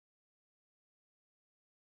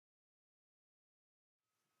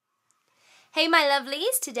Hey my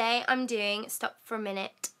lovelies, today I'm doing Stop for a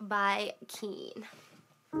Minute by Keane.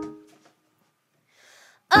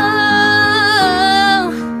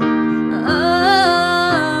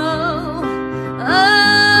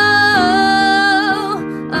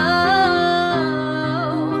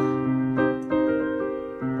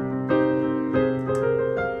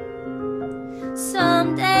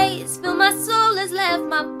 Some days feel my soul has left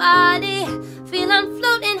my body, feel I'm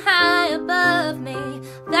floating high above me,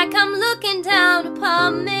 like I'm looking down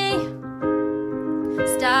upon me.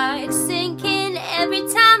 Start sinking every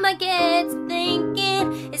time I get to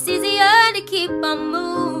thinking it's easier to keep on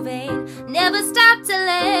moving, never stop to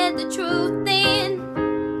let the truth in.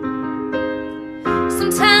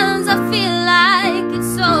 Sometimes I feel like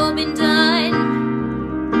it's all been done.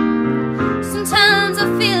 Sometimes I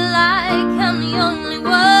feel like I'm the only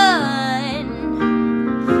one.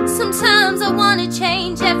 Sometimes I wanna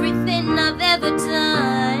change everything I've ever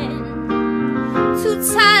done. Too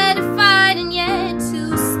tired to fight and yet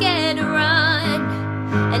too scared to run.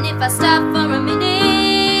 And if I stop for a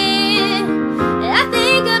minute, I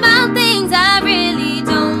think about things I really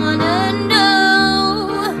don't wanna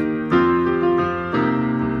know.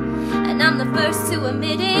 And I'm the first to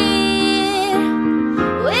admit it,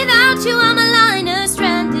 without you I'm a liner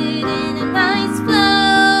stranded in a nice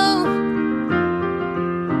flow.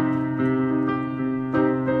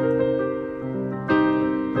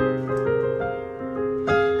 I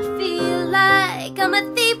feel like I'm a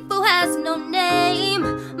thief who has no name,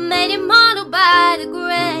 made immortal by the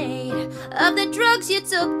grade of the drugs you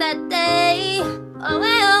took that day. Oh,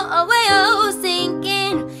 oh, oh, oh,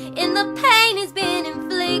 sinking in the pain he's been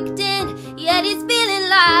inflicting, yet he's feeling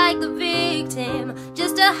like the victim,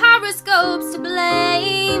 just a horoscope's to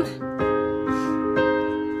blame.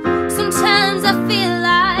 Sometimes I feel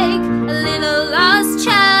like a little lost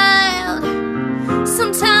child.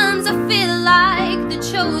 Sometimes I feel like the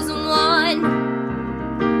chosen one.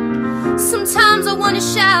 Sometimes I want to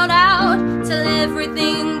shout out till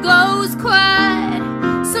everything goes quiet.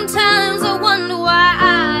 Sometimes I wonder why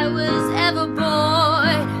I was ever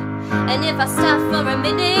born. And if I stop for a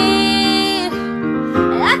minute,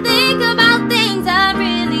 I think about things I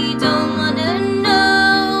really don't wanna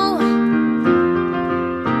know.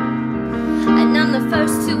 And I'm the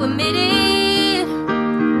first to admit it,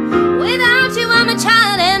 without you I'm a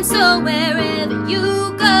child, and so wherever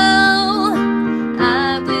you go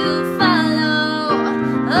I will follow.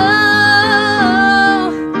 Oh,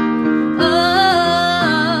 oh,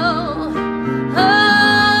 oh,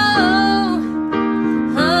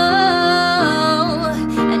 oh.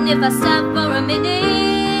 And if I stop for a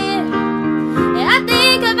minute, I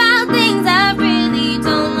think about things I really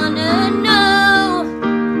don't wanna know.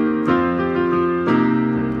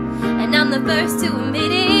 And I'm the first to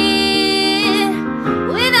admit it,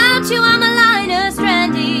 without you I'm a